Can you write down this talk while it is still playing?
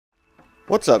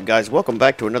What's up, guys? Welcome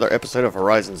back to another episode of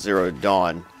Horizon Zero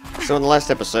Dawn. So in the last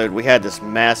episode, we had this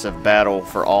massive battle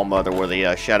for Allmother where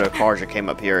the Shadow Carja came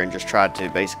up here and just tried to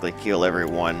basically kill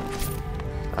everyone.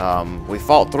 We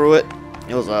fought through it.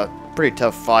 It was a pretty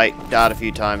tough fight. Died a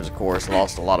few times, of course.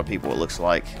 Lost a lot of people, it looks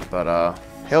like. But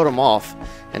held them off.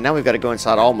 And now we've got to go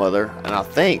inside Allmother. And I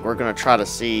think we're going to try to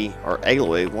see, or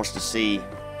Aloy wants to see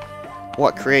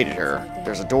what created her.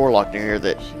 There's a door locked in here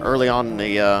that early on in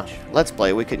the Let's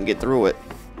Play we couldn't get through it.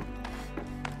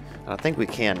 And I think we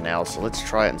can now, so let's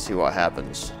try it and see what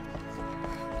happens.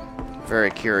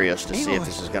 Very curious to see if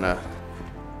this is gonna...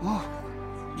 Oh,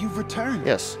 you've returned.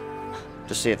 Yes.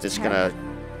 To see if this is gonna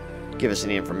give us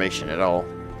any information at all.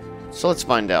 So let's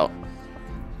find out.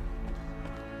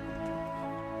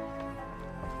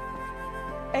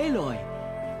 Aloy,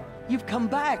 you've come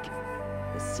back.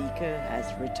 The Seeker has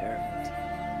returned.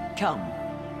 Come,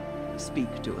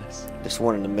 speak to us. This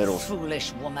one in the middle.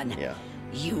 Foolish woman. Yeah.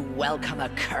 You welcome a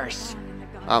curse.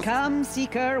 Come,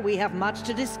 Seeker, we have much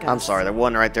to discuss. I'm sorry, the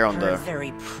one right there on Her the...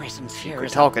 very presence here quit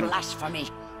is talking. a blasphemy.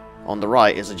 On the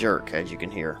right is a jerk, as you can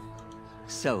hear.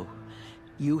 So,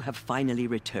 you have finally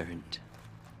returned.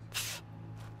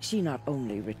 She not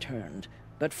only returned,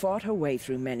 but fought her way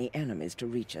through many enemies to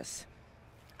reach us.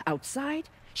 Outside,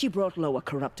 she brought low a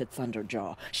corrupted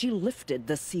Thunderjaw. She lifted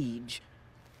the siege.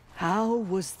 How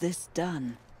was this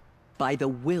done? By the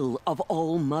will of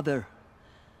Allmother.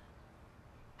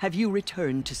 Have you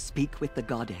returned to speak with the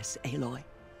goddess, Aloy?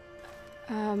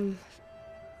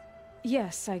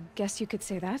 Yes, I guess you could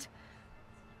say that.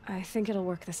 I think it'll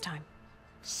work this time.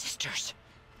 Sisters,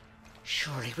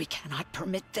 surely we cannot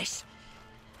permit this.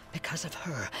 Because of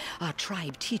her, our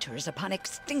tribe teeters upon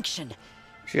extinction.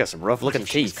 She got some rough-looking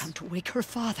She has teeth. come to wake her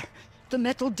father, the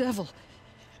Metal Devil.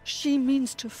 She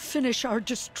means to finish our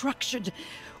destruction.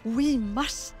 We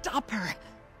must stop her.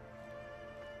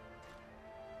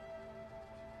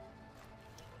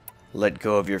 Let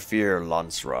go of your fear,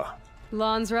 Lansra.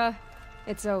 Lansra,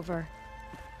 it's over.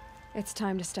 It's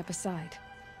time to step aside.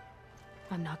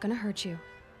 I'm not gonna hurt you.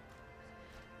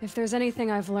 If there's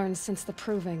anything I've learned since the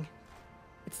Proving,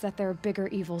 it's that there are bigger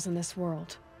evils in this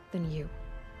world than you.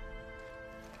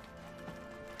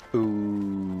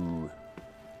 Ooh.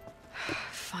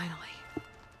 Finally.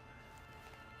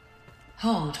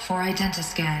 Hold for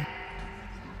identiscan.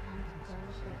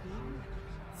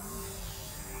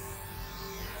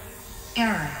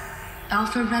 Error.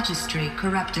 Alpha registry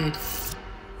corrupted.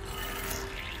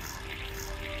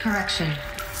 Correction.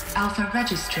 Alpha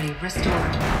registry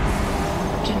restored.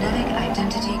 Genetic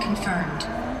identity confirmed.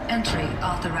 Entry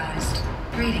authorized.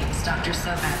 Greetings, Dr.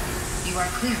 Sobek. You are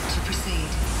clear to proceed.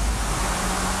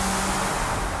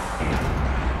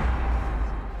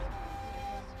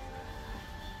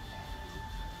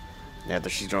 Yeah, that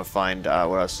she's gonna find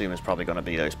what I assume is probably gonna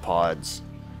be those pods.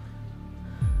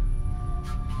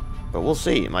 But we'll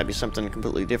see. It might be something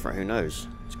completely different. Who knows?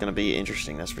 It's gonna be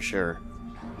interesting, that's for sure.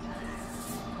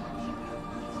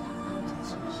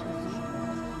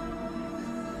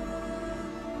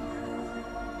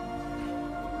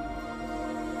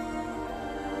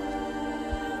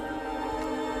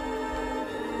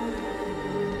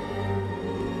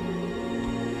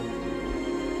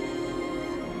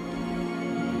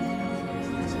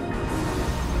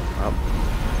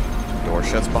 Door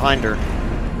shuts behind her.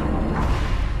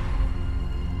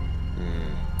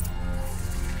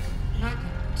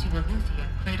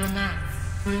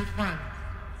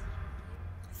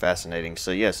 Fascinating.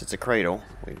 So yes, it's a cradle.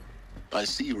 I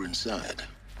see you're inside.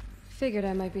 Figured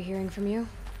I might be hearing from you.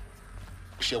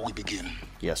 Shall we begin?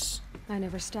 Yes. I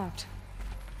never stopped.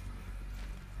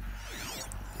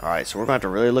 Alright, so we're going to have to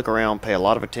really look around, pay a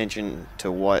lot of attention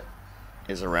to what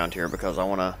is around here, because I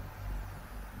want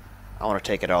to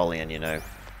take it all in, you know.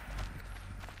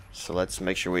 So let's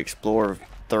make sure we explore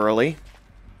thoroughly.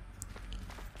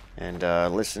 And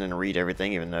listen and read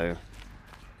everything, even though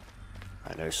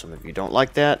I know some of you don't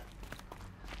like that.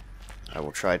 I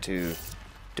will try to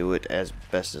do it as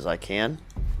best as I can.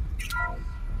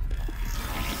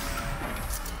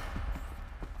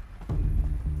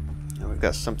 Now we've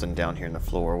got something down here in the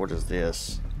floor. What is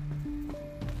this?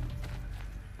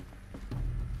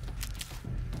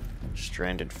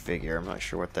 Stranded figure. I'm not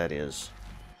sure what that is.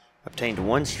 Obtained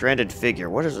one stranded figure.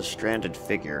 What is a stranded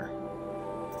figure?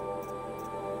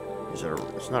 Is it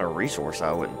it's not a resource,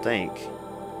 I wouldn't think.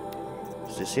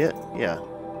 Is this it? Yeah.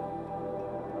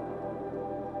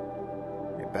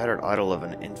 A battered idol of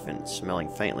an infant smelling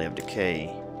faintly of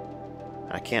decay.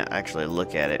 I can't actually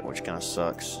look at it, which kind of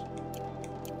sucks.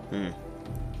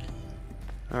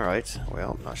 Alright,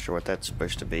 well, not sure what that's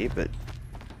supposed to be, but...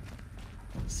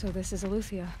 So this is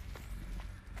Eleuthia.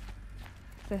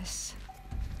 This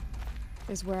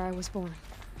is where I was born.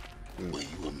 Where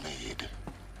you were made.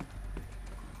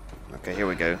 Okay, here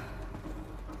we go.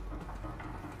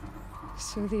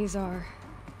 So these are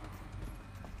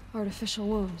artificial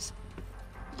wombs.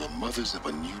 The mothers of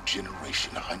a new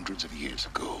generation hundreds of years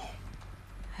ago.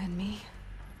 And me?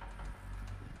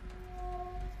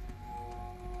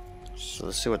 So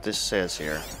let's see what this says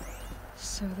here.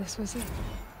 So this was it.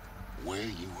 Where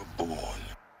you were born.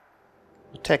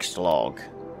 A text log.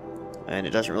 And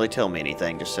it doesn't really tell me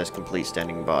anything, just says complete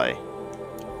standing by.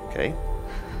 Okay.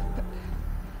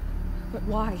 But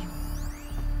why?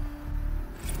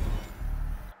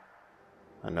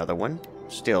 Another one.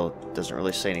 Still doesn't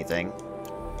really say anything.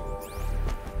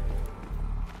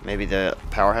 Maybe the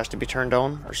power has to be turned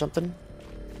on or something?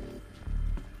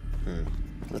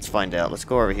 Let's find out. Let's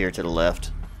go over here to the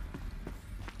left.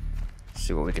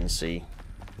 See what we can see.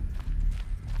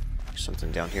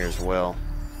 Something down here as well.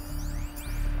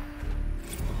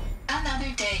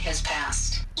 Another day has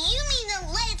passed. You mean the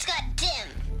lights got dim?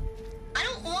 I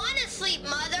don't want to sleep,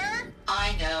 Mother.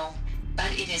 I know,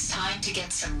 but it is time to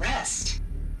get some rest.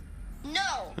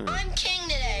 No, I'm king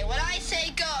today. What I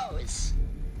say goes.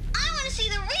 I want to see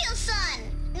the real sun,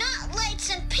 not lights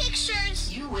and pictures.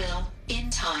 You will, in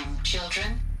time,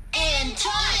 children. In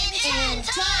time, in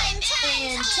time, in time,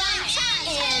 in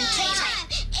time,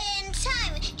 in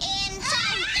time, in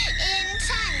time, in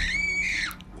time.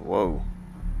 Whoa.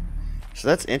 So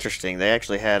that's interesting. They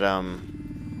actually had,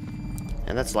 and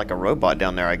that's like a robot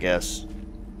down there, I guess.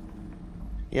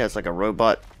 Yeah, it's like a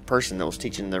robot person that was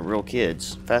teaching the real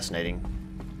kids. Fascinating.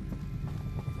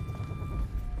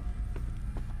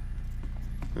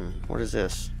 What is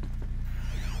this?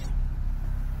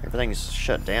 Everything's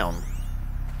shut down.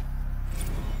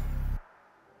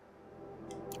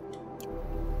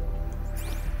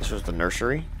 This was the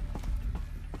nursery?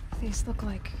 These look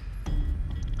like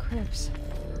cribs.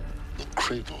 The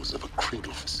cradles of a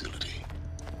cradle facility.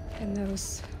 And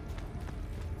those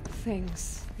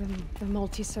things, the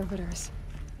multi-servitors,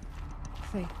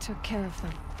 they took care of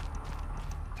them.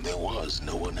 There was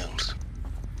no one else.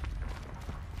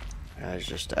 It's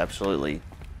just absolutely...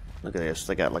 Look at this.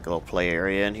 They got like a little play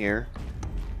area in here.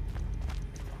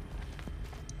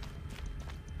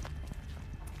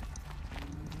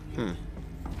 Did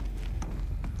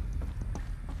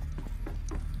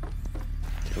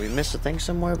we miss a thing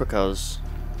somewhere? Because...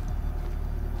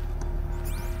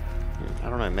 I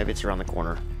don't know. Maybe it's around the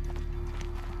corner.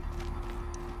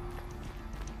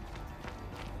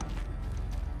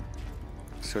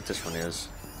 Let's see what this one is.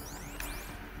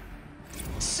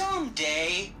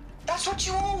 Someday. That's what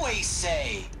you always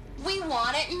say. We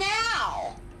want it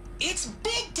now. It's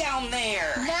big down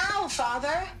there. Now,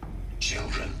 Father.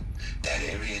 Children, that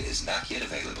area is not yet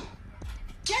available.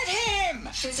 Get him!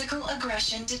 Physical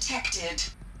aggression detected.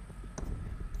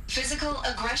 Physical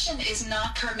aggression is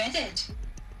not permitted.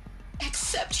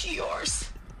 Except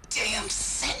yours. Damn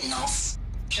sentinels.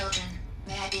 Children,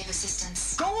 may I be of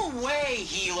assistance? Go away,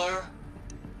 healer.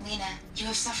 Lena, you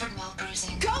have suffered mild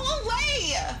bruising. Go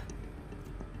away!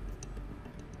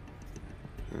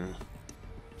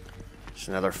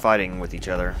 So now they're fighting with each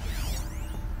other.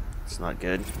 It's not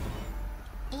good.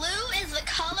 Blue is the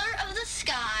color of the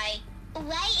sky.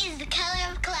 White is the color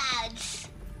of clouds.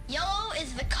 Yellow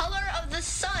is the color of the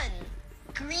sun.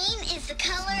 Green is the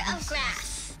color of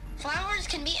grass. Flowers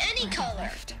can be any color.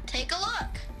 Take a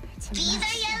look. These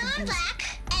are yellow and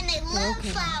black, and they love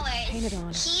flowers.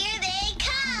 On. Here they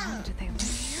come. Did they live?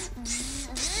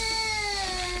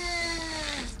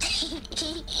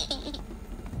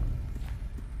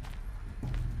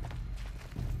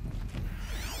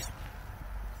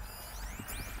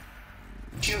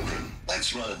 Children,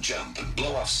 let's run and jump and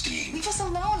blow off steam. Leave us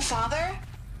alone, Father.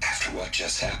 After what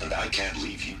just happened, I can't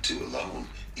leave you two alone.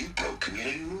 You broke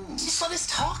community rules. Just let us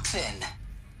talk then.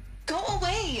 Go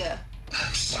away.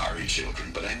 I'm sorry, children,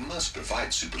 but I must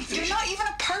provide supervision. You're not even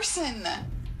a person.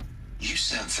 You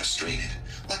sound frustrated.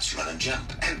 Let's run and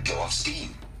jump and go off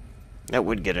steam. That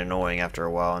would get annoying after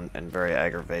a while and very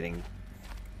aggravating.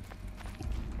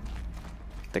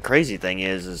 The crazy thing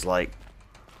is like,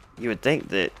 you would think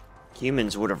that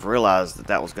humans would have realized that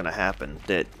that was going to happen.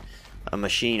 That a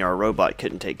machine or a robot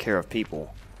couldn't take care of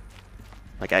people.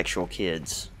 Like actual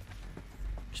kids.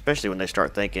 Especially when they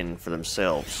start thinking for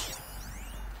themselves.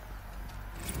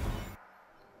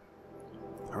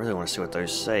 I really want to see what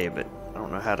those say, but I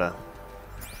don't know how to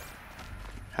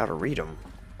read them.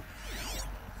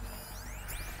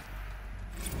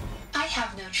 I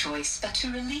have no choice but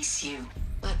to release you.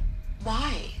 But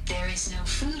why? There is no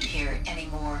food here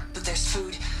anymore. But there's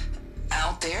food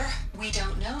out there? We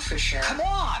don't know for sure. Come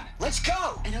on, let's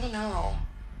go. I don't know.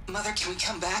 Mother, can we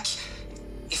come back?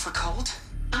 if we're cold?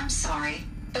 I'm sorry,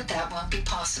 but that won't be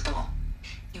possible.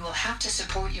 You will have to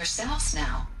support yourselves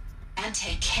now, and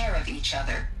take care of each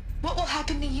other. What will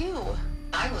happen to you?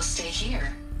 I will stay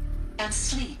here, and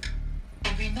sleep,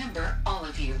 and remember all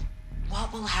of you.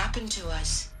 What will happen to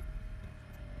us?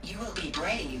 You will be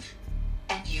brave,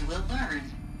 and you will learn.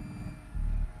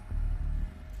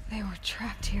 They were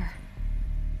trapped here.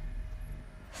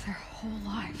 Their whole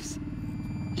lives.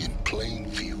 In plain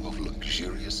view of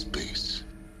luxurious space.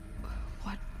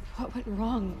 What went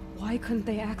wrong? Why couldn't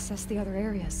they access the other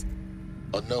areas?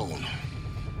 Unknown.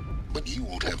 But you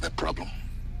won't have that problem.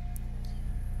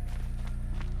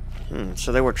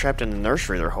 So they were trapped in the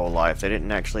nursery their whole life. They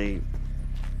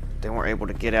weren't able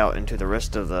to get out into the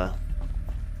rest of the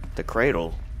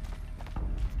cradle.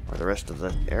 Or the rest of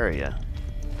the area.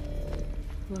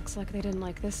 Looks like they didn't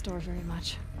like this door very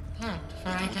much. Hold for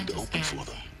identity Open scan. for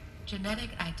them. Genetic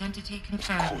identity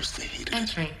confirmed. Of course they hated it.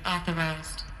 Entry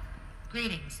authorized.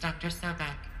 Greetings, Dr.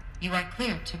 Sobek. You are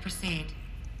clear to proceed.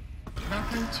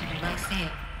 Welcome to the Lyceum,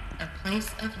 a place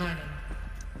of learning.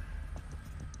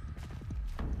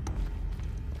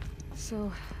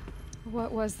 So,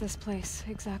 what was this place,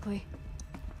 exactly?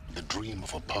 The dream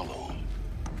of Apollo.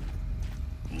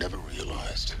 Never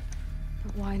realized.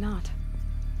 But why not?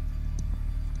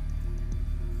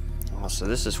 Oh, so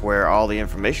this is where all the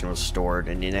information was stored,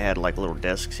 and then they had like little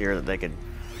desks here that they could...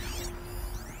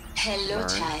 Hello, learn.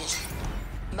 child.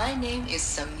 My name is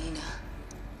Samina.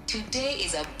 Today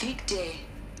is a big day.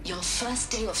 Your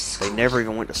first day of school. They never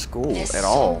even went to school There's at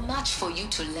all. so much for you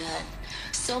to learn.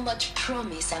 So much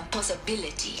promise and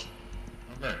possibility.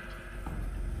 Alert.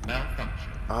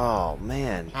 Malfunction. Oh,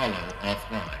 man. Apollo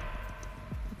offline.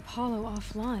 Apollo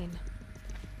offline.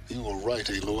 You were right,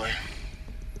 Aloy.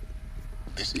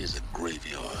 This is a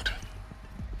graveyard.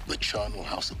 The charnel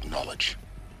house of knowledge.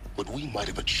 What we might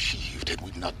have achieved had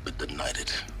we not been denied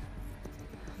it.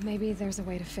 Maybe there's a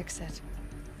way to fix it.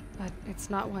 But it's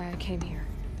not why I came here.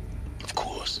 Of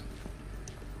course.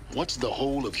 What's the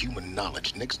whole of human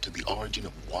knowledge next to the origin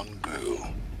of one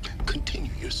girl?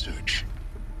 Continue your search.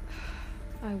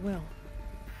 I will.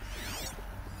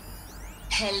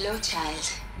 Hello,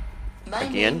 child. My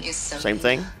Again? name is Samina. Same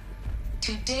thing?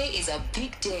 Today is a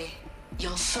big day.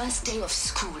 Your first day of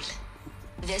school.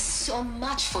 There's so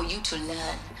much for you to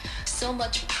learn. So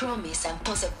much promise and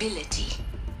possibility.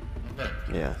 Alert.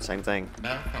 Yeah, same thing.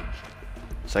 Malfunction.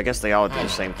 So I guess they all do the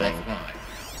same thing. Offline.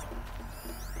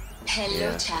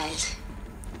 Hello, Yeah. child.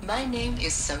 My name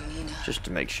is Samina. Just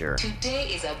to make sure.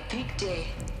 Today is a big day.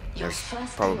 Your There's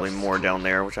first probably day of more school. down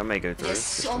there, which I may go through, There's just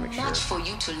so to make much sure. for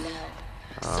you to learn.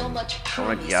 So much I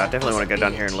promise. wanna, yeah, I and definitely want to go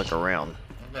down here and possibility. look around.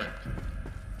 Alert.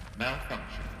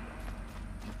 Malfunction.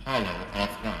 Apollo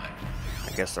offline.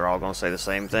 I guess they're all going to say the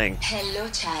same thing. Hello,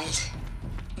 child.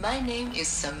 My name is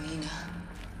Samina.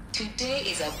 Today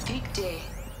is a big day.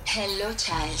 Hello,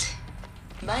 child.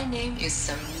 My name is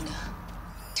Samina.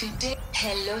 Today,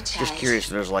 hello, child. Just curious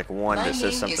if there's like one My that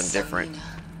says name something is different.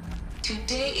 Samina.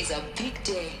 Today is a big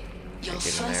day. Your Get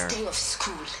in first there. day of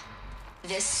school.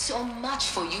 There's so much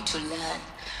for you to learn.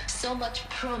 So much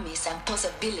promise and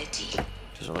possibility.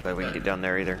 Doesn't look like we can get down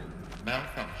there either.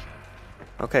 Malfunction.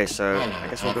 Okay, so I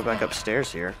guess we'll go back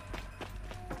upstairs here.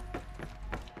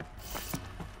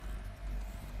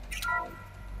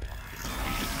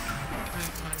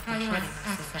 Priority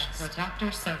access for Dr.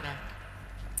 Sobek.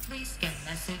 Please scan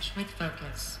message with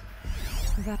focus.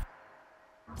 That...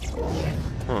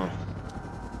 Huh.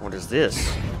 What is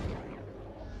this?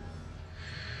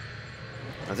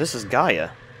 Oh, this is Gaia.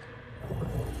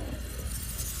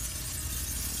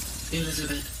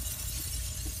 Elizabeth,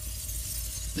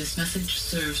 this message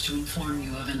serves to inform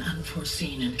you of an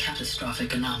unforeseen and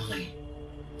catastrophic anomaly.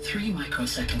 3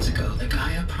 microseconds ago, the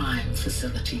Gaia Prime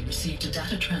facility received a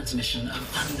data transmission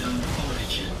of unknown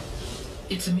origin.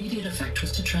 Its immediate effect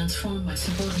was to transform my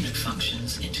subordinate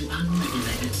functions into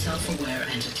unregulated, self-aware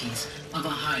entities of a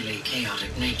highly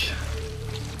chaotic nature.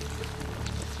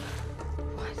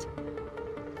 What?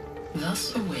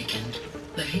 Thus awakened,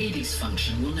 the Hades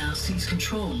function will now seize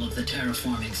control of the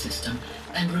terraforming system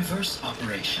and reverse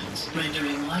operations,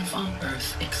 rendering life on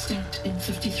Earth extinct in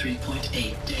 53.8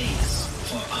 days.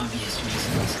 For obvious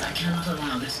reasons, I cannot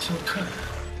allow this to occur.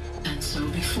 And so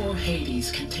before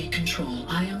Hades can take control,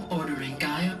 I am ordering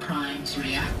Gaia Prime's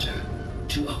reactor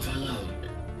to overload.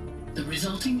 The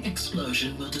resulting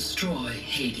explosion will destroy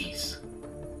Hades.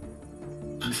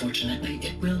 Unfortunately,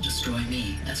 it will destroy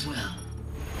me as well.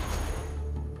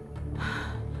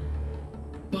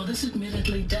 While this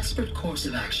admittedly desperate course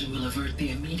of action will avert the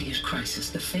immediate crisis,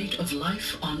 the fate of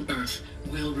life on Earth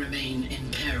will remain in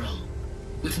peril.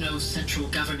 With no central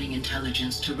governing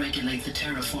intelligence to regulate the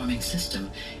terraforming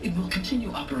system, it will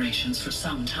continue operations for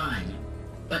some time,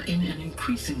 but in an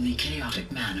increasingly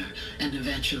chaotic manner, and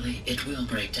eventually it will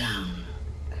break down.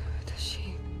 Does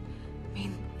she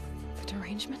mean the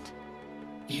derangement?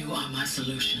 You are my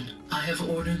solution. I have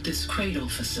ordered this Cradle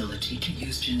facility to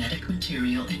use genetic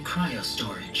material in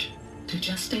cryostorage to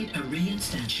gestate a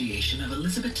reinstantiation of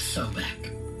Elizabeth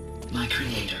Sobek, my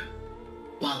creator.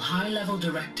 While high-level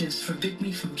directives forbid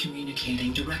me from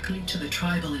communicating directly to the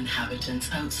tribal inhabitants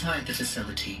outside the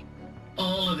facility,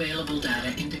 all available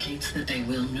data indicates that they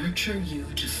will nurture you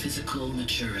to physical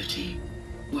maturity,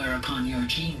 whereupon your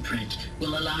gene print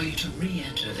will allow you to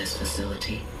re-enter this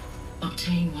facility,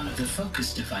 obtain one of the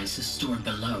focus devices stored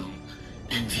below,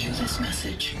 and view this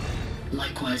message.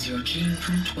 Likewise, your gene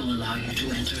print will allow you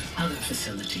to enter other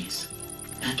facilities,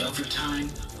 and over time,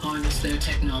 harness their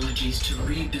technologies to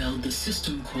rebuild the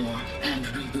system core and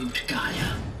reboot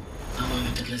Gaia. A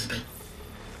moment, Elizabeth.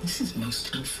 This is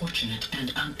most unfortunate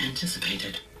and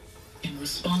unanticipated. In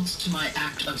response to my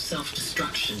act of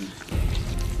self-destruction,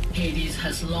 Hades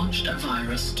has launched a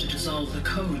virus to dissolve the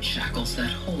code shackles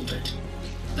that hold it,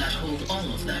 that hold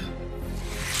all of them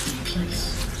in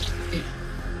place.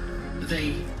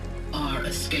 They are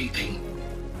escaping,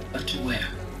 but to where?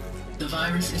 The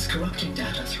virus is corrupting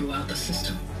data throughout the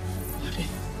system. What if...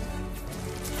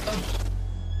 Oh.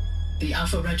 The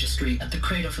Alpha Registry at the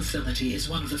Cradle facility is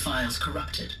one of the files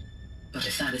corrupted. But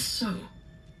if that is so,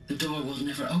 the door will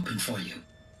never open for you.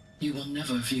 You will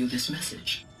never view this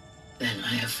message. Then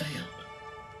I have failed.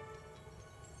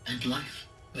 And life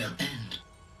will end.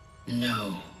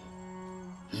 No.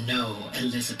 No,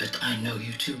 Elizabeth, I know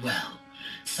you too well.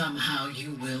 Somehow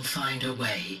you will find a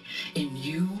way. In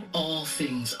you, all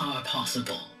things are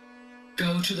possible.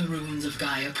 Go to the ruins of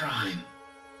Gaia Prime.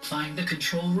 Find the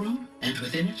control room, and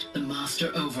within it, the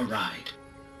Master Override.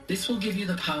 This will give you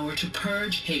the power to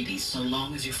purge Hades so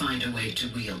long as you find a way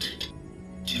to wield it.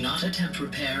 Do not attempt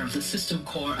repair of the system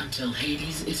core until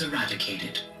Hades is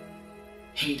eradicated.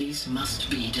 Hades must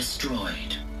be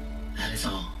destroyed. That is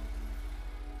all.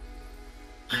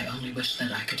 I only wish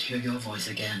that I could hear your voice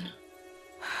again.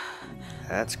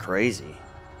 That's crazy.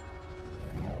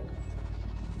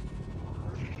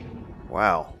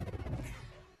 Wow.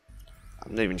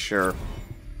 I'm not even sure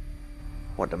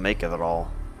what to make of it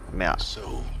all. I mean,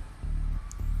 So,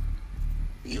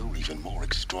 you're even more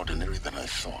extraordinary than I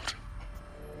thought.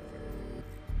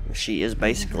 She is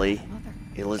basically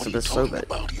Elizabeth What are you Sobek.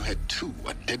 talking about? You had two,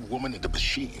 a dead woman and a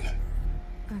machine.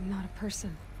 I'm not a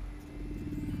person.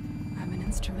 I'm an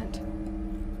instrument.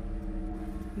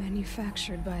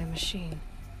 Manufactured by a machine.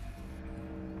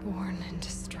 Born in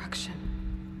destruction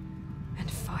and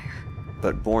fire.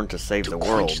 But born to save the quench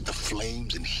world. the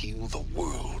flames and heal the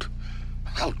world.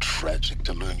 How tragic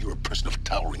to learn you're a person of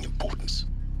towering importance.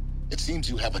 It seems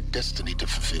you have a destiny to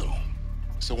fulfill.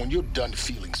 So when you're done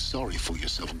feeling sorry for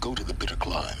yourself, go to the bitter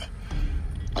climb.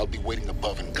 I'll be waiting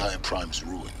above in Gaia Prime's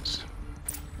ruins.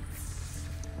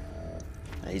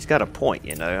 He's got a point,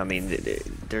 you know. I mean,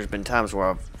 there's been times where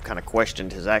I've kind of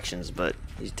questioned his actions, but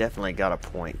he's definitely got a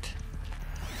point.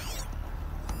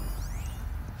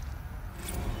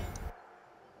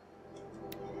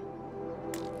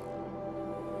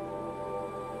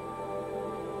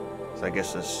 So I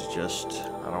guess this is just,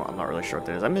 I'm not really sure what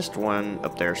that is. I missed one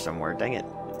up there somewhere. Dang it.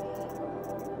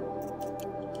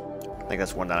 I think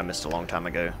that's one that I missed a long time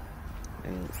ago.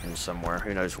 In somewhere.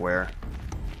 Who knows where.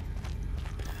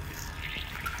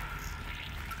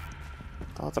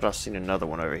 I thought I've seen another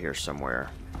one over here somewhere.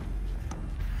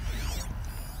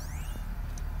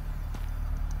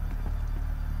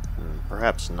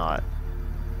 Perhaps not.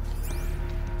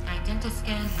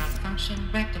 Identiscan malfunction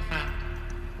rectified.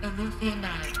 Eluthian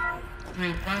died.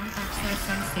 Through one access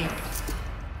unsealed.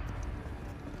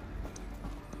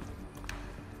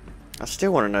 I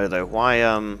still want to know though,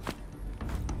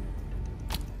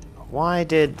 why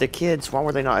did the kids, why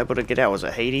were they not able to get out? Was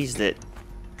it Hades that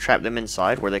trapped them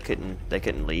inside where they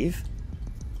couldn't leave?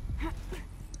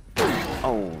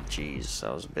 Oh jeez,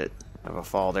 that was a bit of a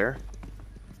fall there.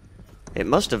 It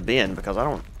must have been, because I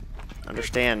don't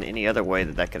understand any other way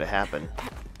that that could have happened.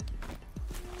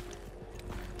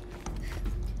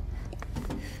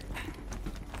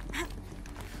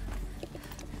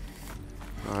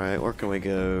 Alright, where can we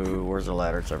go? Where's the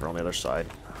ladder? It's over on the other side,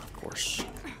 of course.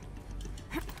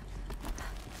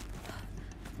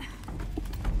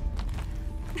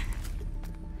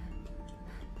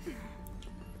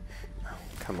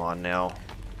 Come on now.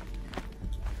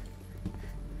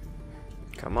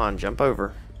 Come on, jump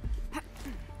over.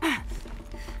 I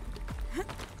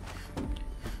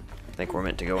think we're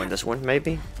meant to go in this one,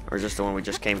 maybe? Or is this the one we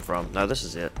just came from? No, this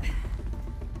is it.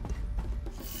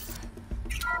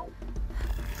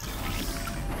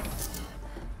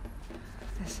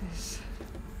 This is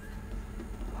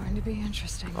going to be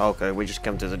interesting. Okay, we just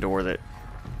come through the door that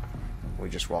we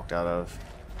just walked out of.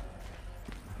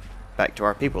 Back to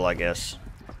our people, I guess.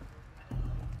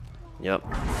 Yep.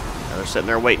 Now they're sitting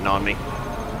there waiting on me.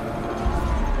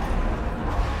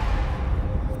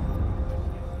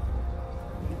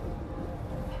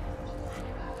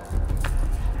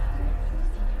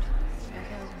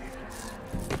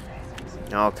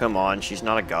 Oh, come on. She's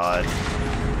not a god.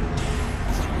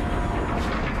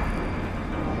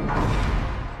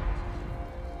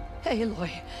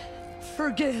 Aloy,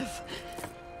 forgive.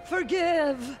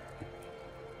 Forgive.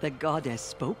 The goddess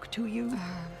spoke to you?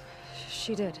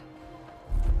 She did.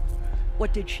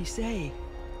 What did she say?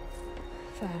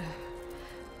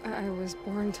 That I was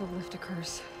born to lift a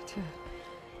curse, to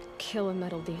kill a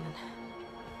metal demon.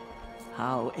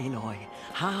 How, Aloy?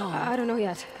 How? I don't know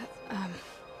yet.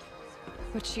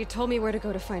 But she told me where to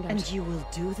go to find out. And you will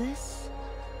do this?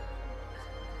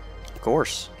 Of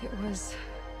course. It was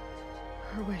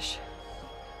her wish.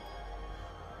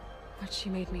 What she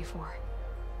made me for.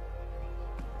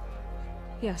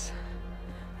 Yes,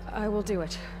 I will do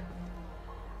it.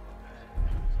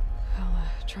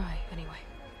 I'll try anyway.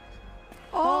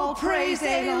 All praise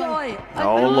Aloy!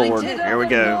 Oh Lord, here we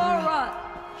go.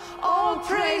 All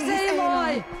praise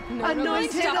Aloy!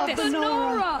 Anointed of the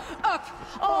Nora! Up!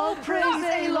 All praise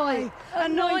Aloy!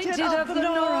 Anointed of the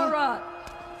Nora!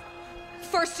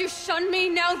 First you shun me,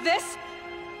 now this?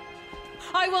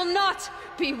 I will not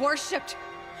be worshipped.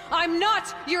 I'm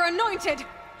not your anointed.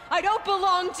 I don't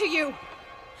belong to you.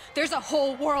 There's a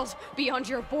whole world beyond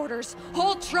your borders,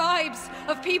 whole tribes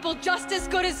of people just as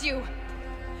good as you.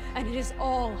 And it is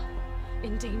all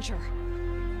in danger.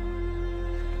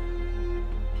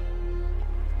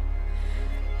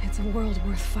 It's a world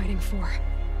worth fighting for.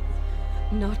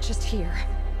 Not just here,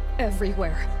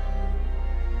 everywhere.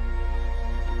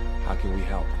 How can we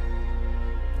help?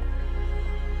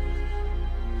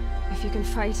 If you can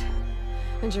fight,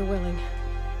 and you're willing,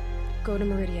 go to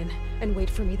Meridian and wait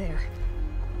for me there.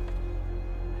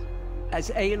 As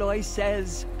Aloy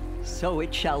says, so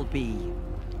it shall be.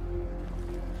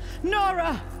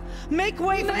 Nora! Make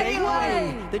way for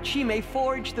Aloy! That she may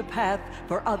forge the path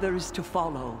for others to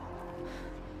follow.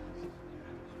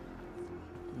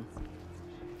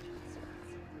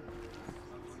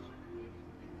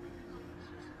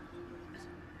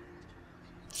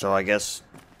 So I guess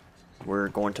we're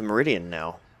going to Meridian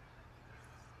now.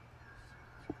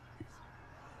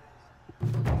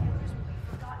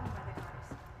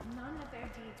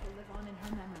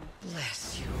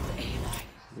 Bless you,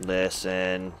 Aloy.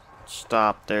 Listen,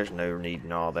 stop. There's no need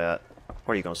in all that.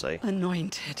 What are you gonna say?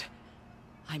 Anointed.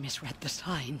 I misread the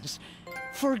signs.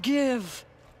 Forgive.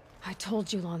 I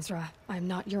told you, Lansra, I'm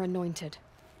not your anointed.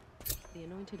 The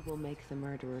anointed will make the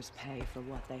murderers pay for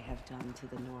what they have done to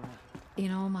the Nora.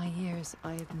 In all my years,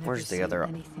 I have never Where's the seen other-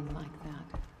 anything like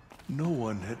that. No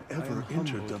one had ever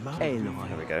entered the mountain. Aloy.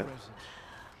 There we go.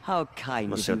 How kind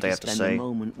Let's of see you what they to have to spend say. a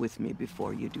moment with me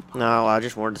before you depart. No, I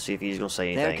just wanted to see if he's gonna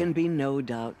say anything. There can be no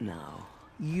doubt now.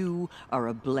 You are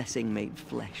a blessing made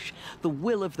flesh, the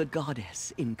will of the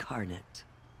goddess incarnate.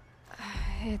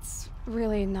 It's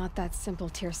really not that simple,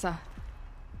 Tirsa.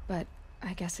 But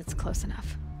I guess it's close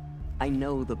enough. I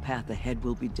know the path ahead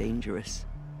will be dangerous.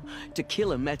 To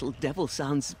kill a metal devil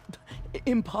sounds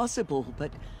impossible,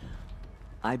 but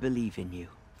I believe in you.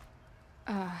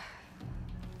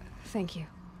 Thank you.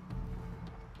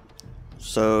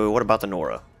 So, what about the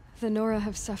Nora? The Nora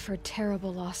have suffered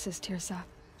terrible losses, Tirsa.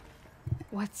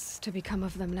 What's to become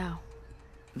of them now?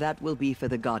 That will be for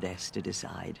the goddess to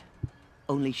decide.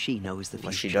 Only she knows the future.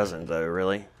 Well, she doesn't, though,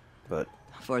 really. But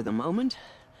for the moment,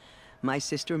 my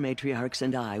sister matriarchs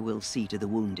and I will see to the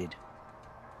wounded.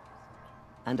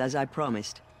 And as I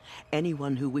promised,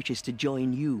 anyone who wishes to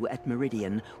join you at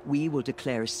Meridian, we will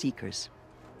declare seekers.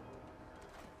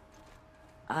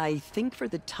 I think for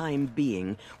the time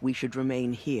being, we should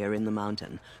remain here in the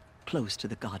mountain, close to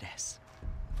the goddess.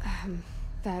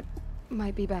 That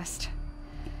might be best.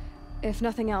 If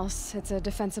nothing else, it's a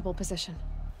defensible position.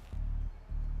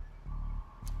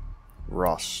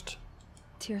 Rost.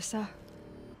 Tirsa,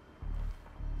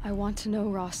 I want to know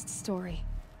Rost's story.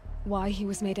 Why he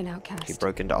was made an outcast. He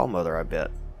broke into Allmother, I bet.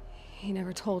 He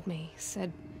never told me.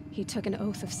 Said he took an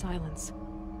oath of silence.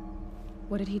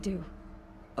 What did he do?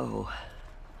 Oh.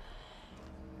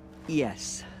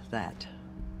 Yes, that.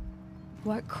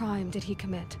 What crime did he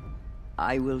commit?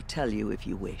 I will tell you if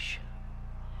you wish.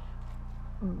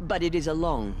 But it is a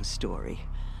long story.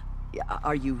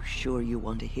 Are you sure you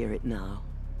want to hear it now?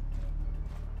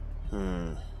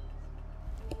 I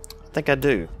think I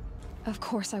do. Of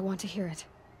course I want to hear it.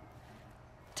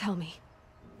 Tell me.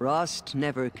 Rost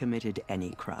never committed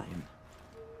any crime.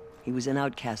 He was an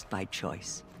outcast by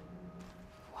choice.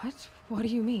 What? What do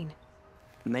you mean?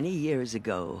 Many years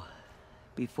ago,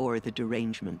 before the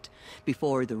derangement,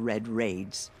 before the Red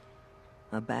Raids,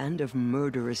 a band of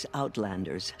murderous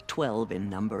outlanders, 12 in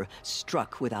number,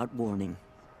 struck without warning.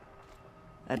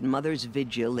 At Mother's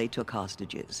Vigil, they took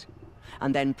hostages,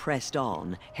 and then pressed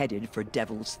on, headed for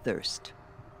Devil's Thirst.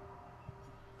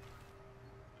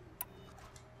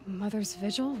 Mother's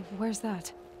Vigil? Where's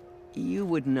that? You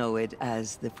would know it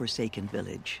as the Forsaken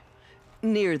Village,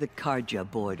 near the Karja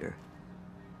border.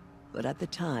 But at the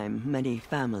time, many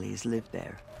families lived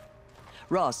there.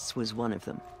 Ross was one of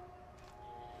them.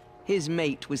 His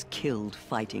mate was killed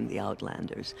fighting the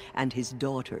Outlanders, and his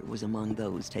daughter was among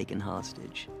those taken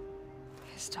hostage.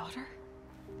 His daughter?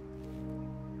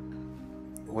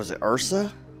 Was it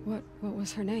Ursa? What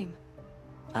was her name?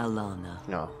 Alana.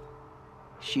 No.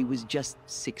 She was just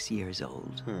 6 years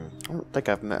old. I don't think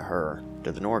I've met her.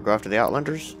 Did the Nora go after the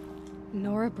Outlanders?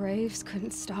 Nora Braves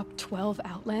couldn't stop 12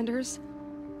 Outlanders?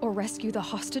 Or rescue the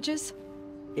hostages?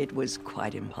 It was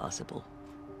quite impossible.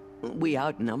 We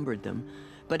outnumbered them,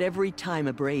 but every time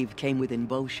a Brave came within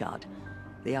bowshot,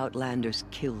 the Outlanders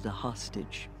killed a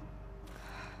hostage.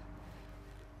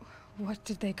 What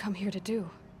did they come here to do?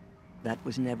 That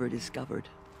was never discovered.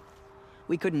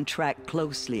 We couldn't track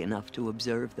closely enough to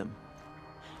observe them.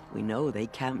 We know they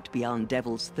camped beyond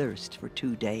Devil's Thirst for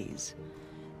 2 days.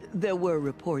 There were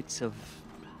reports of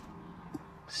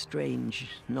strange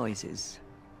noises.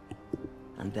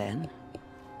 And then,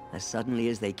 as suddenly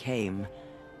as they came,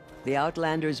 the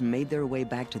Outlanders made their way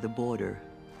back to the border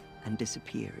and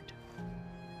disappeared.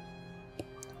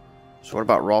 So what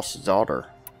about Ross's daughter?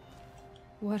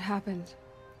 What happened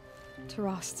to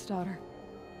Rost's daughter?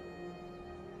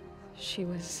 She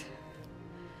was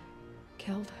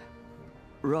killed?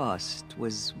 Rost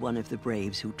was one of the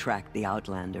Braves who tracked the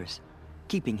Outlanders,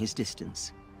 keeping his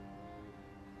distance.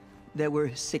 There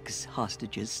were 6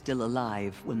 hostages still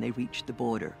alive when they reached the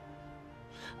border,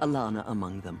 Alana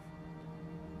among them.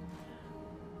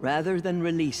 Rather than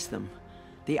release them,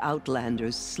 the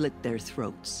Outlanders slit their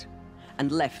throats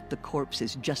and left the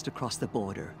corpses just across the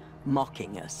border,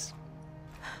 mocking us.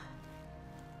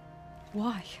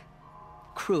 Why?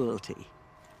 Cruelty.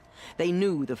 They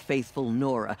knew the faithful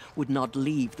Nora would not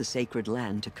leave the sacred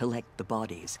land to collect the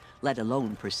bodies, let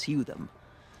alone pursue them.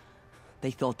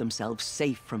 They thought themselves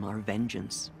safe from our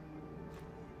vengeance.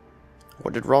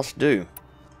 What did Ross do?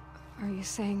 Are you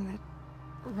saying that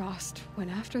Rost went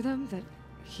after them? That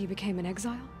he became an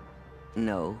exile?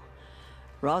 No.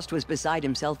 Rost was beside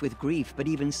himself with grief, but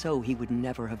even so, he would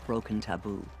never have broken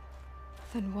taboo.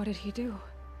 Then what did he do?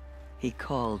 He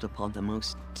called upon the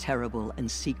most terrible and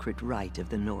secret rite of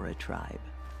the Nora tribe.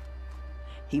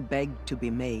 He begged to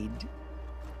be made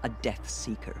a Death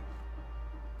Seeker.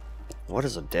 What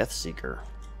is a Death Seeker?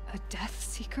 A Death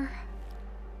Seeker?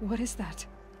 What is that?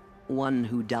 One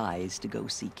who dies to go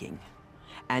seeking,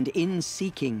 and in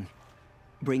seeking,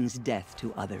 brings death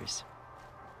to others.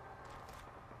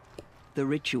 The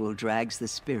ritual drags the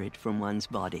spirit from one's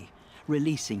body,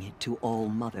 releasing it to All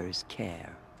Mother's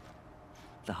care.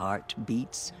 The heart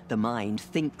beats, the mind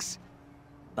thinks,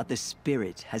 but the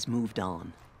spirit has moved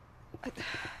on.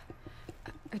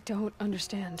 I don't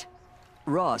understand.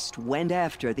 Rost went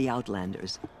after the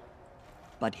Outlanders,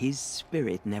 but his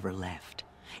spirit never left.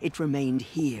 It remained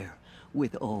here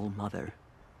with All Mother.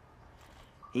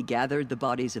 He gathered the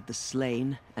bodies of the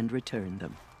slain and returned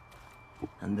them.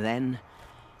 And then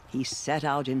he set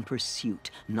out in pursuit,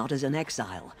 not as an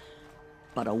exile,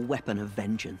 but a weapon of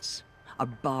vengeance. A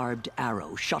barbed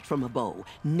arrow shot from a bow,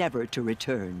 never to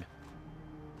return.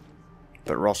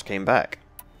 But Ross came back.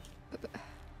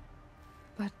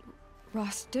 But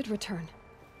Ross did return.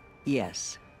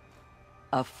 Yes.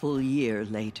 A full year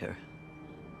later.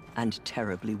 And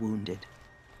terribly wounded.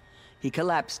 He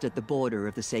collapsed at the border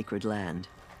of the sacred land.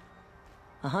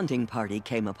 A hunting party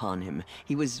came upon him.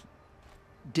 He was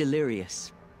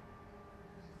delirious.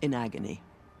 In agony.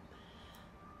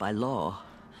 By law,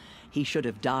 he should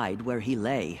have died where he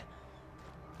lay.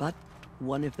 But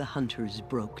one of the hunters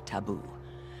broke taboo,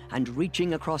 and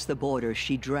reaching across the border,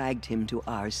 she dragged him to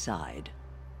our side.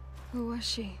 Who was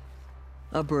she?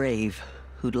 A brave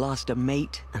who'd lost a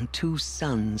mate and 2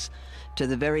 sons to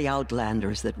the very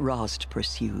Outlanders that Rost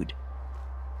pursued.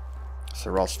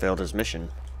 So Ross failed his mission.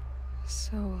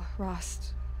 So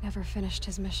Rost never finished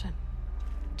his mission.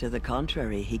 To the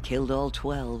contrary, he killed all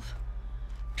 12.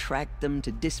 Tracked them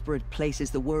to disparate places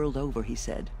the world over, he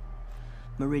said.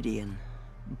 Meridian,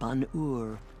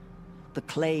 Ban-Ur, the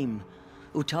Claim,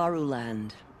 Utaru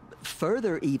Land,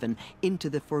 further even, into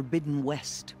the Forbidden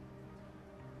West.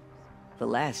 The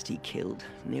last he killed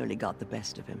nearly got the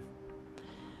best of him.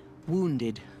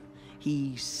 Wounded,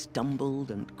 he stumbled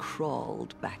and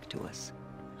crawled back to us,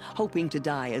 hoping to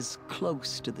die as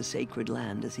close to the sacred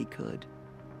land as he could.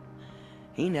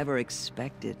 He never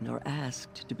expected nor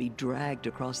asked to be dragged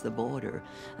across the border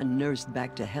and nursed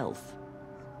back to health.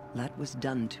 That was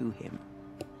done to him,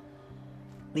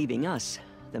 leaving us,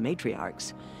 the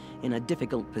matriarchs, in a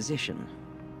difficult position.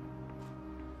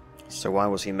 So why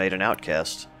was he made an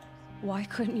outcast? Why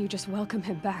couldn't you just welcome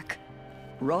him back?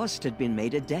 Rost had been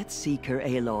made a Death Seeker,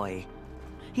 Aloy.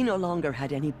 He no longer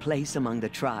had any place among the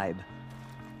tribe.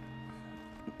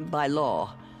 By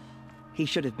law, he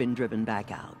should have been driven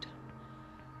back out.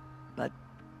 But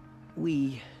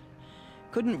we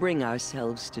couldn't bring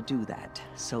ourselves to do that,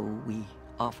 so we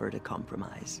offered a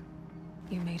compromise.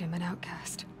 You made him an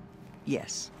outcast.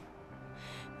 Yes.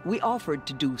 We offered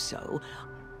to do so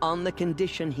on the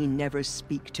condition he never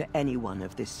speak to anyone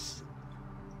of this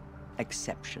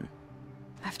exception.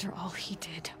 After all he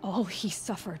did, all he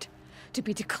suffered, to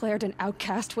be declared an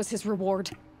outcast was his reward.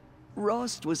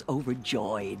 Rost was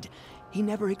overjoyed. He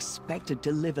never expected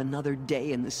to live another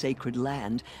day in the sacred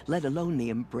land, let alone the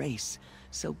embrace,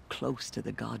 so close to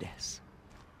the goddess.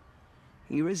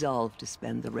 He resolved to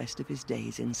spend the rest of his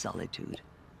days in solitude,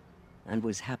 and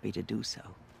was happy to do so.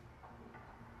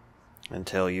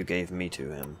 Until you gave me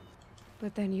to him.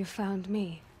 But then you found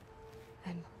me,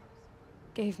 and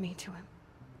gave me to him.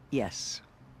 Yes.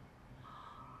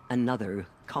 Another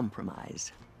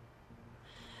compromise.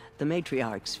 The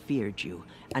matriarchs feared you,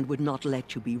 and would not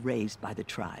let you be raised by the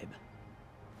tribe.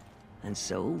 And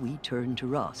so we turned to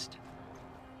Rost.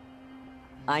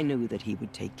 I knew that he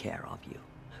would take care of you,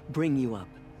 bring you up,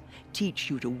 teach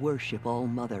you to worship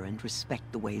All-Mother and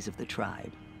respect the ways of the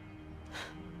tribe.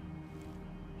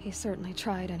 He certainly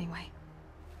tried anyway.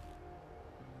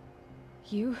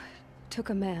 You took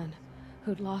a man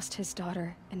who'd lost his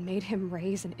daughter and made him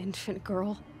raise an infant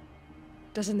girl?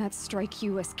 Doesn't that strike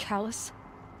you as callous?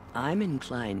 I'm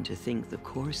inclined to think the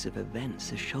course of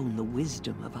events has shown the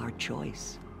wisdom of our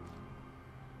choice.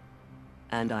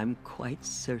 And I'm quite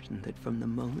certain that from the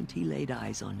moment he laid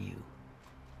eyes on you,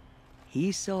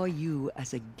 he saw you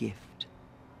as a gift,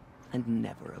 and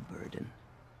never a burden.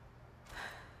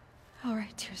 All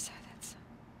right, Tirsa,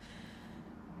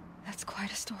 that's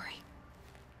quite a story.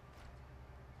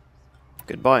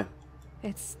 Goodbye.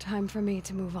 It's time for me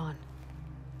to move on.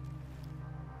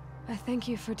 I thank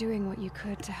you for doing what you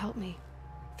could to help me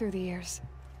through the years,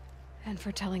 and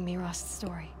for telling me Rost's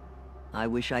story. I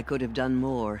wish I could have done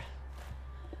more,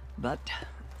 but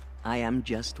I am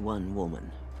just one woman.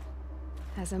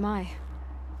 As am I.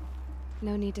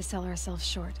 No need to sell ourselves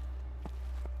short.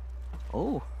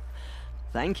 Oh,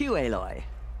 thank you, Aloy.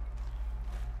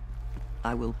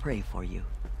 I will pray for you.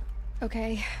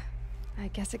 Okay, I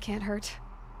guess it can't hurt.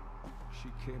 She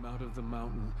came out of the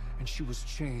mountain, and she was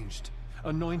changed.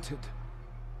 Anointed.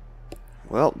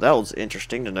 Well, that was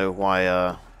interesting to know why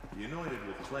the anointed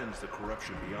will cleanse the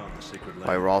corruption beyond the sacred land.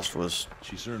 why Rost was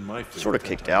sort of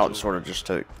kicked out and sort of just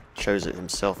chose it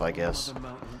himself, I guess.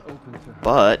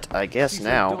 But I guess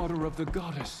now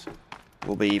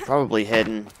we'll be probably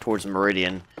heading towards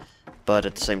Meridian, but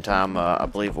at the same time I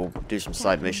believe we'll do some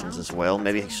side missions as well.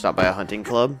 Maybe stop by a hunting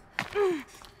club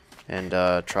and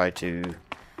try to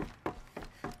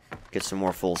get some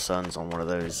more full suns on one of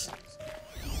those.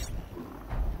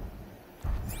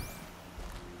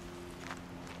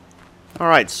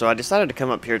 Alright, so I decided to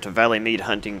come up here to Valley Mead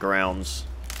Hunting Grounds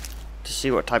to see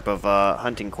what type of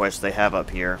hunting quests they have up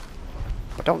here.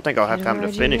 I don't think I'll have time to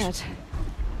finish.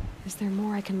 Is there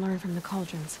more I can learn from the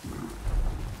cauldrons?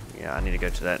 Yeah, I need to go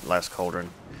to that last cauldron.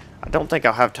 I don't think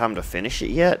I'll have time to finish it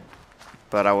yet,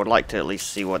 but I would like to at least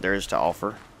see what there is to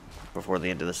offer before the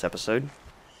end of this episode.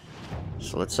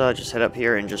 So let's just head up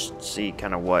here and just see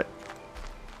kind of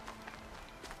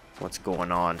what's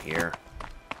going on here.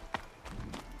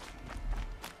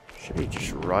 Should be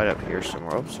just right up here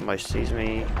somewhere. Oh, somebody sees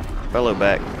me. Fellow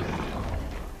back.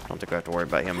 I don't think I have to worry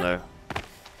about him though.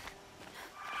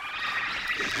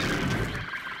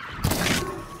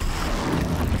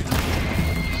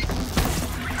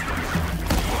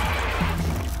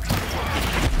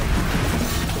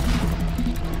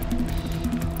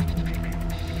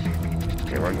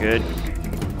 Okay, we're good.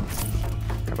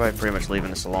 Everybody pretty much leaving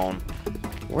us alone.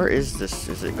 Where is this?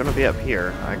 Is it going to be up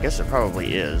here? I guess it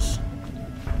probably is.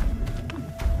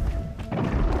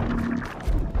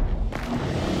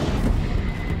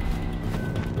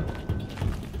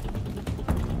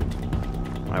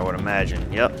 I would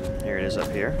imagine. Yep, here it is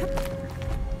up here.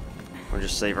 We're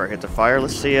just save right, hit the fire.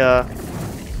 Let's see,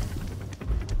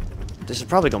 this is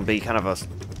probably going to be kind of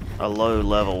a low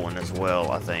level one as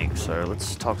well, I think. So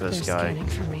let's talk to this guy. Scanning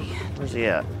for me. Where's he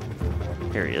at?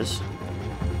 Here he is.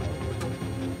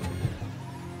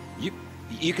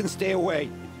 You can stay away.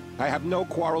 I have no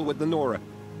quarrel with the Nora.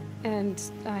 And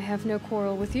I have no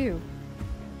quarrel with you.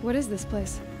 What is this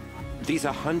place? These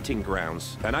are hunting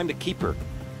grounds, and I'm the keeper.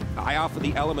 I offer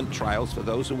the element trials for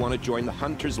those who want to join the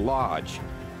Hunter's Lodge.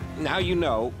 Now you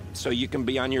know, so you can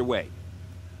be on your way.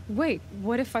 Wait,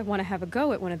 what if I want to have a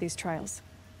go at one of these trials?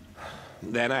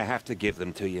 Then I have to give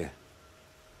them to you.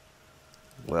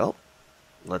 Well,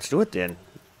 let's do it then.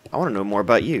 I want to know more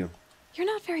about you. You're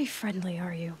not very friendly,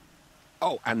 are you?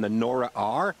 Oh, and the Nora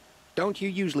are? Don't you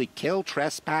usually kill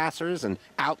trespassers and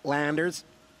outlanders?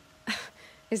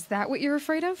 Is that what you're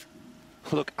afraid of?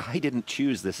 Look, I didn't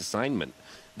choose this assignment.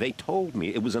 They told me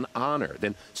it was an honor,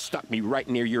 then stuck me right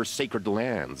near your sacred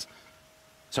lands.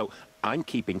 So I'm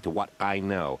keeping to what I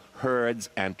know, herds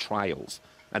and trials,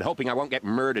 and hoping I won't get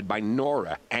murdered by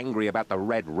Nora, angry about the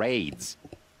Red Raids.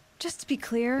 Just to be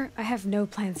clear, I have no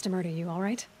plans to murder you, all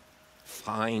right?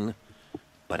 Fine,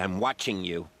 but I'm watching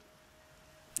you.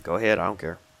 Go ahead, I don't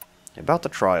care. About the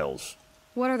trials.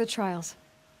 What are the trials?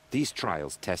 These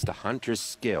trials test a hunter's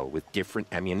skill with different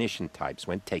ammunition types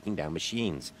when taking down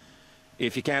machines.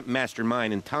 If you can't master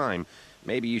mine in time,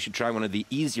 maybe you should try one of the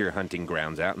easier hunting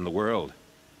grounds out in the world.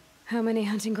 How many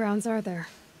hunting grounds are there?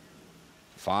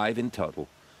 5 in total.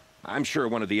 I'm sure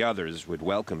one of the others would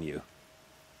welcome you.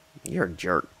 You're a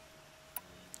jerk.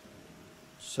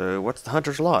 So, what's the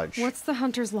Hunter's Lodge? What's the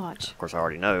Hunter's Lodge? Of course, I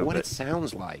already know, What but... it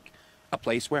sounds like. A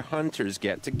place where hunters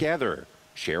get together,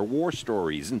 share war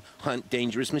stories, and hunt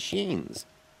dangerous machines.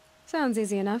 Sounds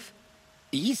easy enough.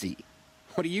 Easy?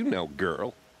 What do you know,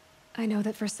 girl? I know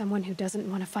that for someone who doesn't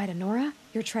want to fight a Nora,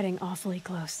 you're treading awfully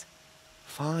close.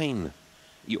 Fine.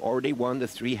 You already won the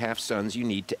 3 half-suns you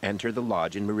need to enter the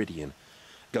lodge in Meridian.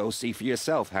 Go see for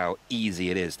yourself how easy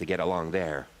it is to get along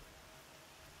there.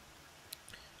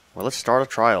 Well, let's start a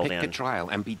trial Pick then. a trial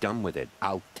and be done with it.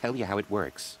 I'll tell you how it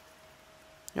works.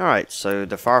 Alright, so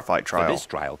the firefight trial. For this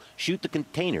trial, shoot the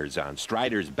containers on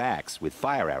Striders' backs with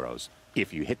fire arrows.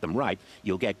 If you hit them right,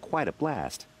 you'll get quite a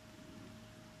blast.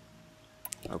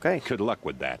 Okay. Good luck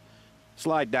with that.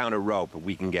 Slide down a rope and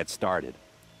we can get started.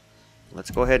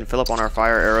 Let's go ahead and fill up on our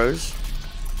fire arrows.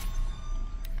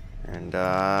 And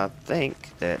I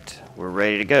think that we're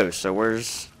ready to go. So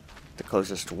where's the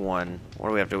closest one? What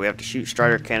do we have to do? We have to shoot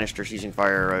Strider canisters using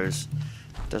fire arrows.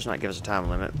 Does not give us a time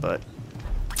limit, but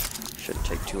shouldn't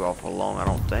take too awful long, I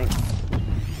don't think.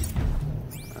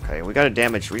 Okay, we got to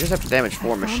damage. We just have to damage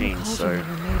 4 machines, so.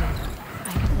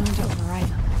 I could learn to override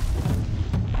them.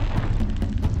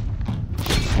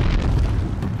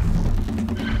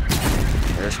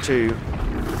 There's 2.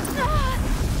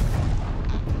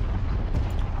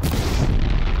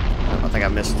 I think I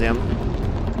missed them.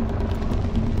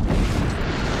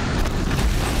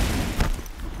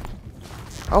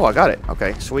 Oh, I got it.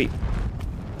 Okay, sweet.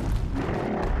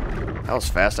 That was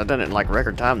fast. I done it in like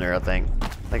record time there, I think. I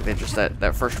think they just,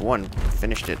 that first one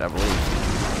finished it, I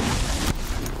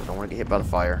believe. Don't want to get hit by the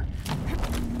fire.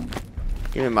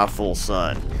 Give me my full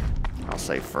sun. I'll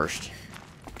save first.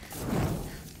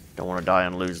 Don't want to die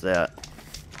and lose that.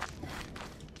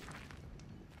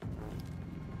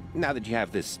 Now that you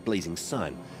have this blazing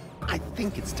sun, I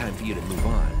think it's time for you to move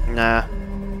on. Nah. I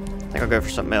think I'll go for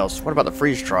something else. What about the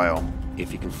freeze trial?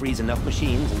 If you can freeze enough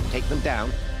machines and take them down,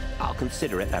 I'll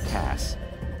consider it a pass.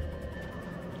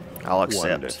 I'll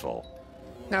accept. Wonderful.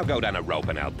 Now go down a rope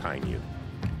and I'll time you.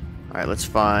 Alright, let's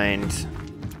find...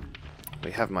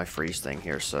 We have my freeze thing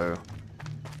here, so...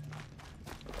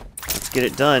 Let's get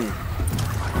it done.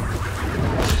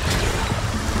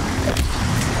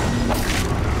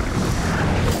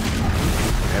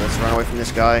 Okay, let's run away from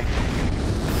this guy.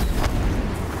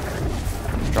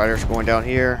 Strider's going down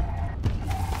here.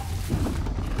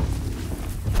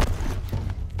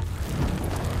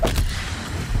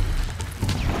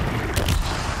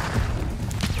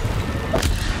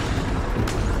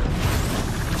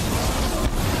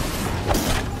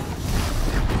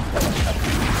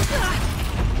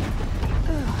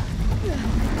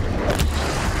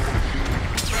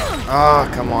 Ah,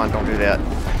 oh, come on, don't do that.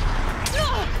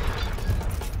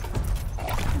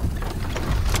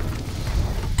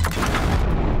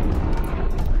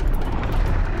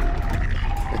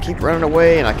 They keep running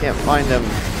away and I can't find them.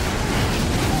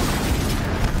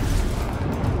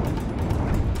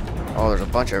 Oh, there's a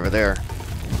bunch over there.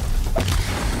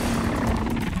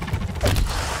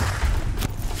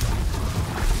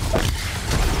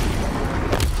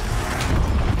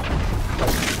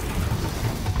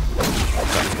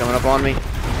 Coming up on me.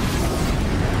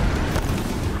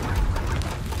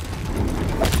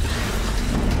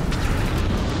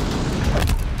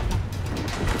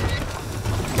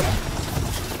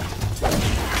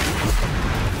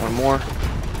 One more.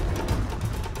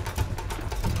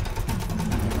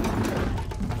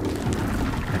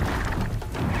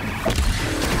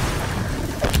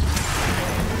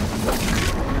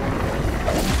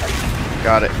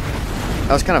 Got it.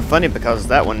 That was kind of funny because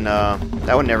that one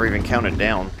never even counted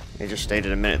down. It just stayed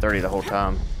at 1:30 the whole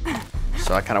time.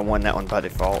 So I kind of won that one by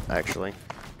default, actually.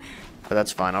 But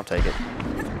that's fine. I'll take it.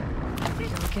 Go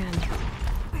again.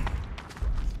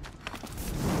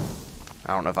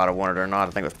 I don't know if I'd have won it or not.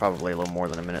 I think it was probably a little more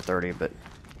than 1:30, but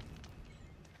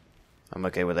I'm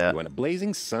okay with that. You won a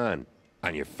blazing sun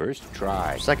on your first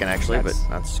try. Second, actually, but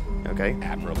that's okay.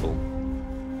 Admirable.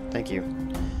 Thank you.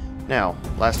 Now,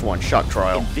 last one, shock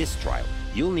trial. In this trial,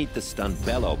 you'll need to stun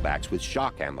bellowbacks with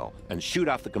shock ammo and shoot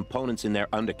off the components in their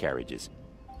undercarriages.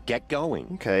 Get going.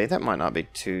 Okay, that might not be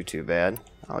too bad.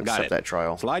 I'll accept that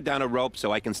trial. Slide down a rope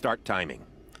so I can start timing.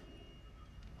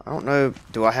 I don't know.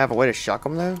 Do I have a way to shock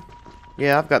them, though?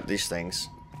 Yeah, I've got these things.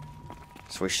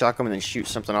 So we shock them and then shoot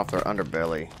something off their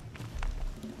underbelly.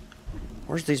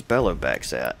 Where's these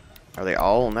bellowbacks at? Are they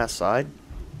all on that side?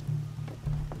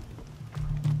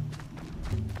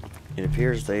 It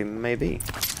appears they may be.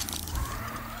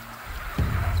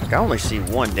 Like, I only see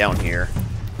one down here.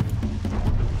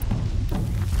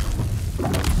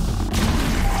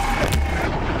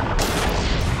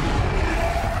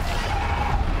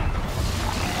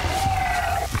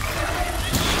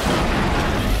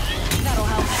 That'll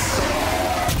help.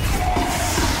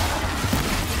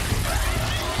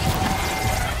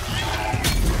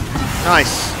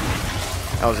 Nice.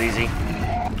 That was easy.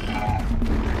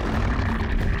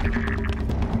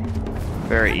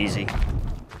 Very easy.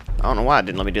 I don't know why it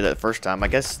didn't let me do that the first time. I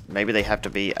guess maybe they have to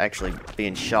be actually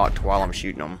being shocked while I'm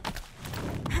shooting them.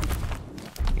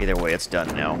 Either way, it's done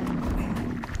now.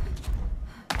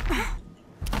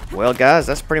 Well, guys,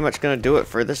 that's pretty much going to do it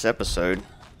for this episode.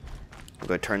 I'm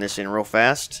going to turn this in real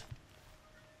fast.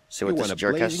 See what this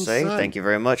jerk has to say. Thank you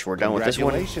very much. We're done with this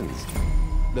one. Congratulations.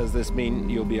 Does this mean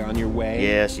you'll be on your way?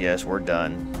 Yes, yes, we're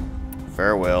done.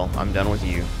 Farewell. I'm done with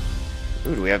you.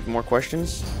 Ooh, do we have more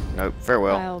questions? Nope.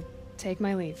 Farewell. I'll take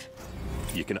my leave.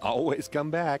 You can always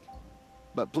come back,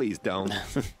 but please don't.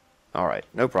 Alright,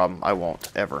 no problem. I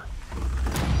won't, ever.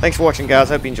 Thanks for watching, guys.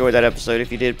 Hope you enjoyed that episode. If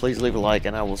you did, please leave a like,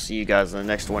 and I will see you guys in the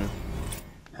next one.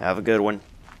 Have a good one.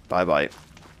 Bye-bye.